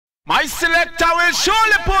My selector will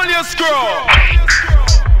surely pull your screw.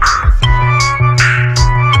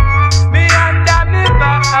 Me under me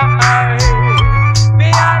vibe, me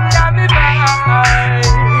under me vibe,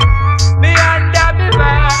 me under me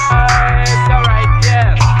vibe. Alright,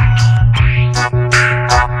 yeah.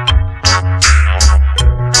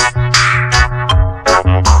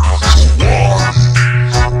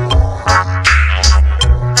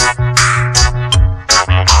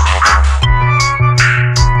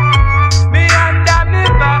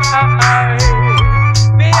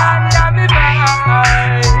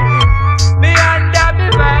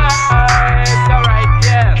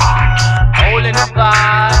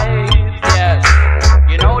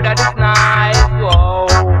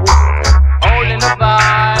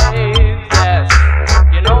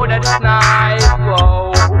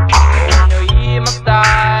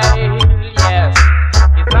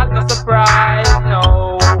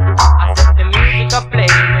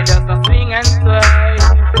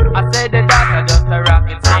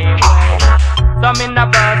 Some in a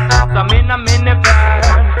bus, some in a minivan.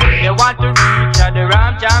 They want to reach at the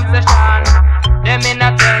Ram Jam session. Them in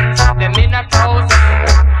a tens, them in a thousand.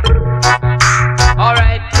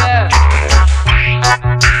 Alright, yeah.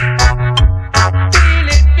 Feel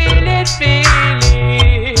it, feel it, feel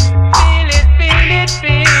it. Feel it, feel it,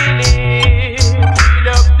 feel it. Feel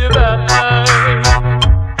up the vibe.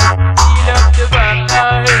 Feel up the vibe.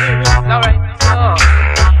 Alright, so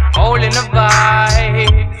all in the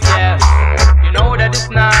vibes, yeah. It's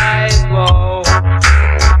nice, whoa.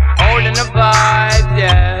 Holding the vibes,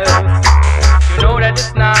 yes. You know that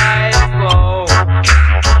it's nice, whoa.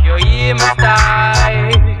 You hear my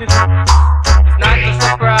style. It's not a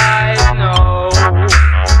surprise, no.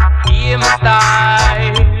 Hear my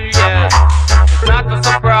style, yes. It's not a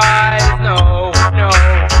surprise, no, no.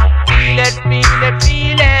 Feel it, feel it,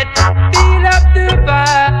 feel it. Feel up the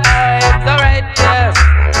vibes, alright, yes.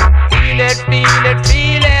 Feel it, feel it,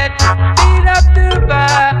 feel it. Feel up the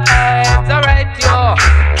vibes, alright, yo.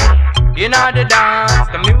 You know the dance,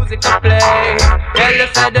 the music to play. Tell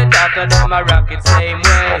us how the daughter, them a rock it same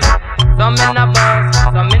way. Some in a bus,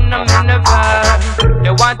 some in a minivan.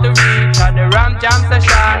 They want to reach at the Ram Jam